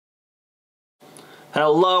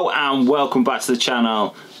Hello and welcome back to the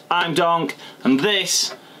channel. I'm Donk and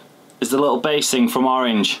this is the little bass thing from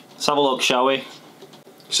Orange. Let's have a look, shall we?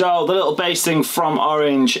 So the little bass thing from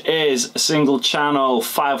Orange is a single channel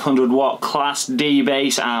 500 watt Class D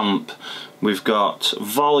bass amp. We've got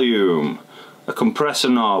volume, a compressor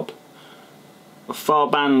knob, a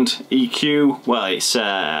 4-band EQ, well it's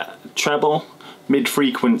treble,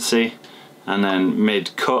 mid-frequency and then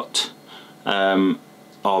mid-cut.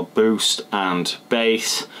 Or boost and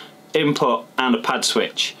bass, input and a pad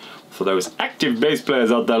switch for those active bass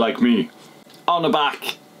players out there like me. On the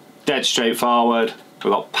back, dead straightforward,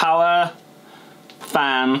 we've got power,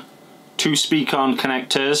 fan, 2 speak-on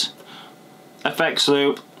connectors, FX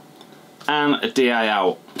loop and a DI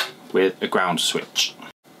out with a ground switch.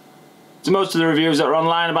 So most of the reviews that are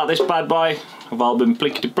online about this bad boy have all been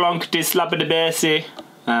plickety-plonkety, slappity-bassy.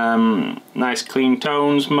 Nice clean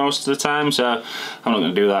tones most of the time, so I'm not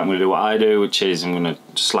going to do that. I'm going to do what I do, which is I'm going to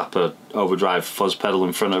slap a overdrive fuzz pedal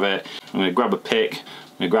in front of it. I'm going to grab a pick,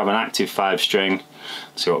 I'm going to grab an active 5-string,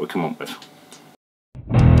 see what we come up with.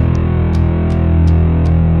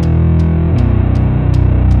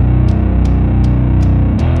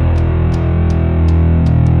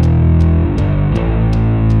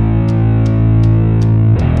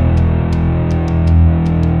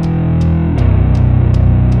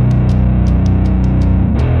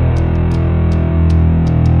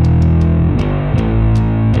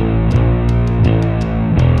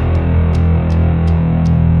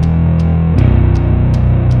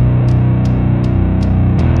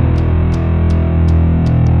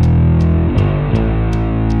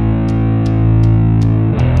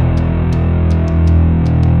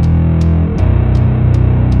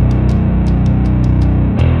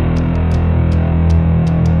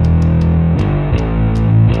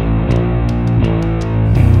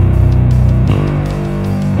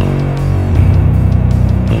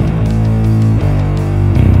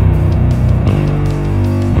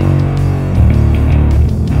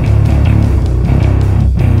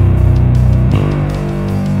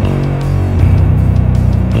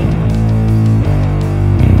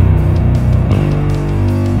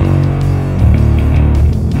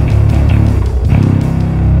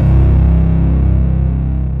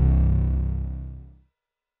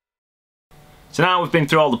 So now we've been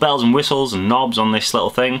through all the bells and whistles and knobs on this little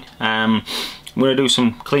thing, I'm going to do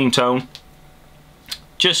some clean tone,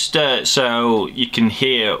 just so you can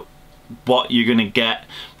hear what you're going to get,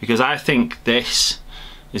 because I think this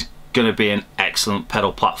is going to be an excellent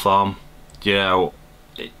pedal platform. You know,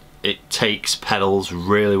 it takes pedals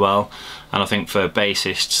really well, and I think for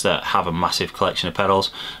bassists that have a massive collection of pedals,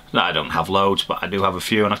 I don't have loads but I do have a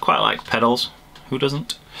few and I quite like pedals, who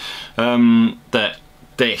doesn't, that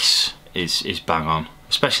this is bang on,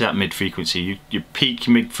 especially that mid-frequency. You peak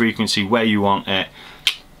your mid-frequency where you want it,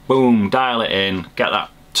 boom, dial it in, get that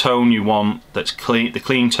tone you want, that's clean, the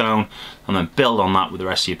clean tone, and then build on that with the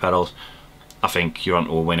rest of your pedals. I think you're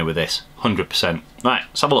onto a winner with this, 100%. Right,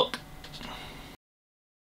 let's have a look.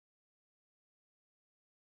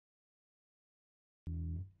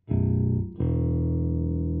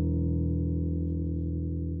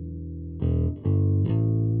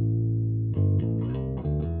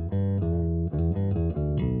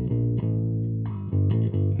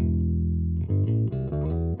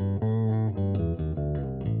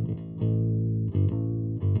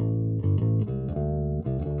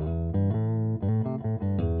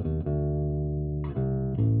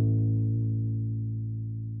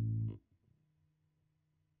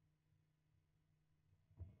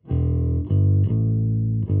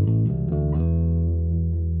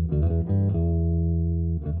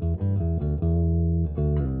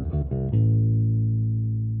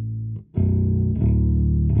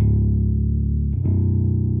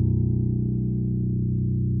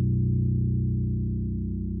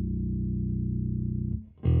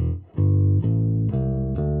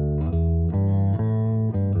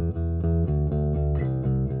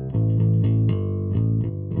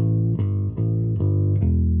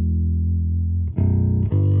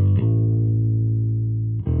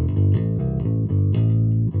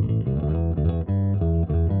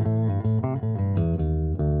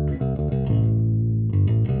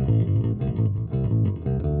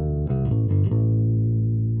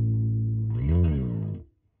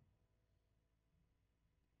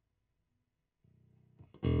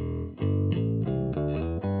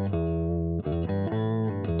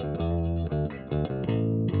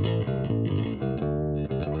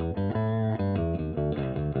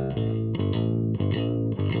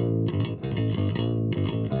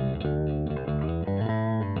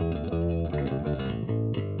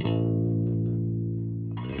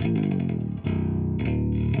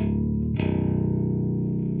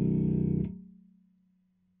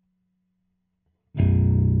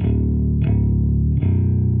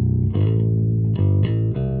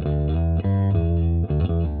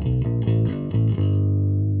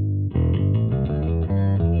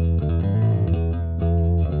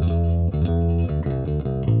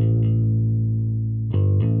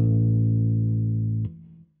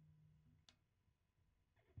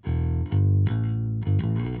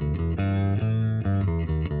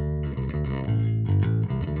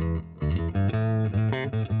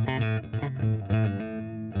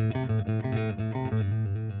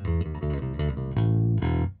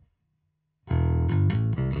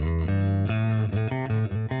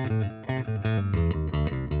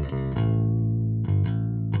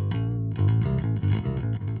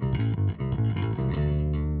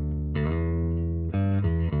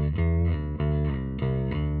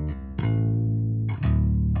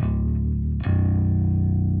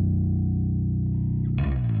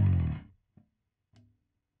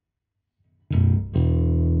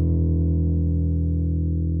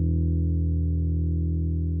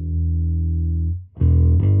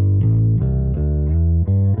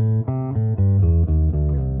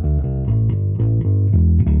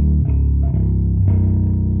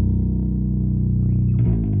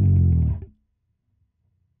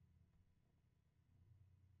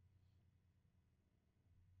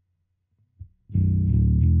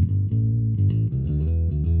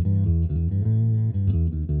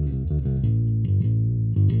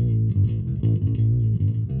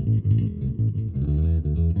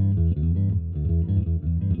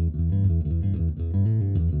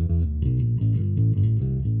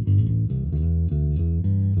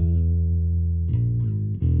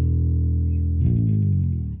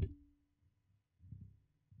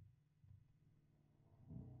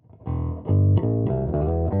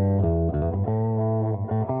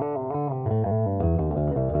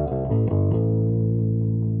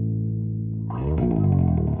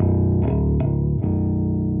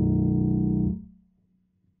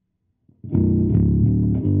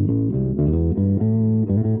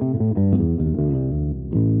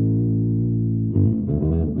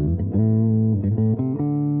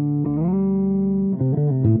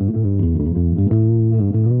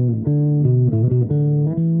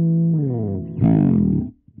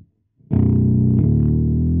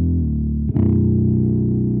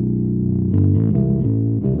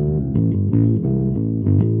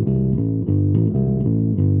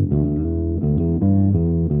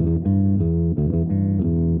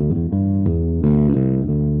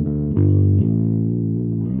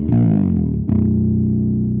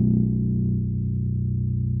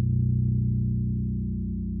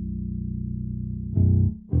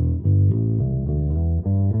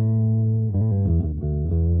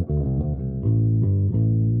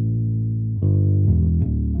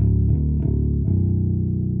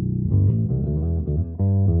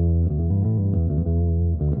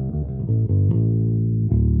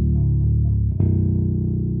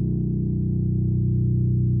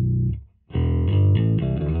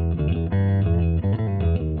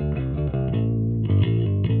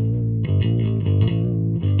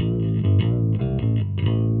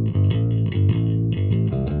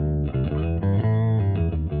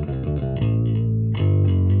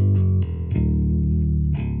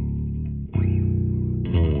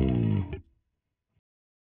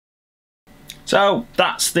 So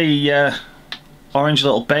that's the orange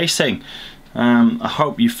little bass thing. I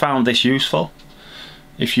hope you found this useful.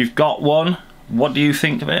 If you've got one, what do you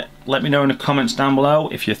think of it? Let me know in the comments down below.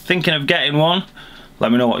 If you're thinking of getting one,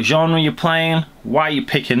 let me know what genre you're playing, why you're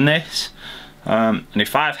picking this, and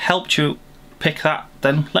if I've helped you pick that,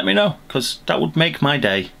 then let me know, because that would make my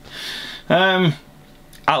day. I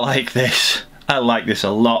like this. I like this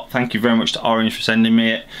a lot. Thank you very much to Orange for sending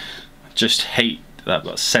me it. I just hate that I've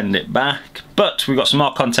got to send it back, but we've got some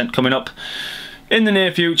more content coming up in the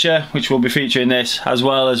near future, which will be featuring this as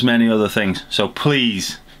well as many other things. So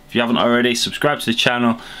please, if you haven't already, subscribe to the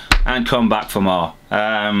channel and come back for more.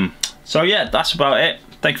 So yeah, that's about it.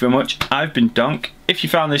 Thank you very much. I've been Donk. If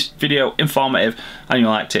you found this video informative and you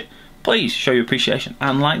liked it, please show your appreciation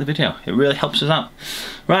and like the video. It really helps us out.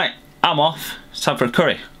 Right, I'm off. It's time for a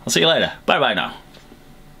curry. I'll see you later. Bye bye now.